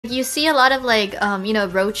You see a lot of like you know,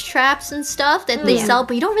 roach traps and stuff that they sell,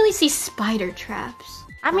 but you don't really see spider traps.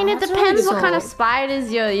 I mean, it depends what kind of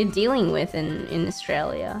spiders you're dealing with in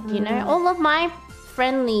Australia. You know, all of my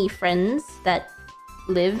friendly friends that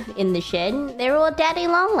live in the shed, they're all daddy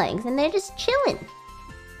long legs, and they're just chilling.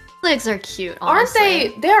 Legs are cute, honestly.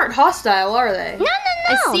 Aren't they? They aren't hostile, are they? No.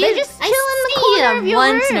 They're just chill in the corner of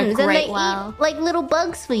your rooms, and they eat like little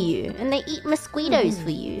bugs for you, and they eat mosquitoes for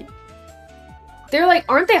you. They're like,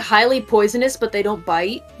 aren't they highly poisonous, but they don't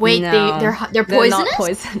bite? Wait, no, they're poisonous? Not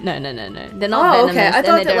poison. No. They're not venomous, okay. I thought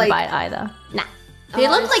and they don't like... bite either. Nah. They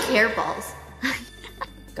look like hairballs.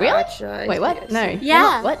 Really? Gotcha. Wait, what? No.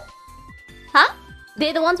 Yeah. What? Huh?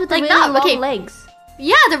 They're the ones with the like really long legs.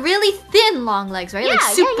 Yeah, the really thin long legs, right? Yeah, like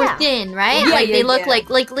super thin, right? Yeah, like they look like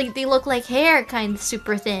they look like hair, kind of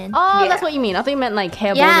super thin. Oh, that's what you mean. I thought you meant like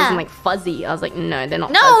hairballs and like fuzzy. I was like, no, they're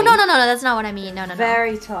not. No, fuzzy. no, that's not what I mean. No.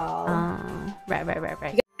 Very tall.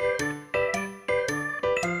 Right. You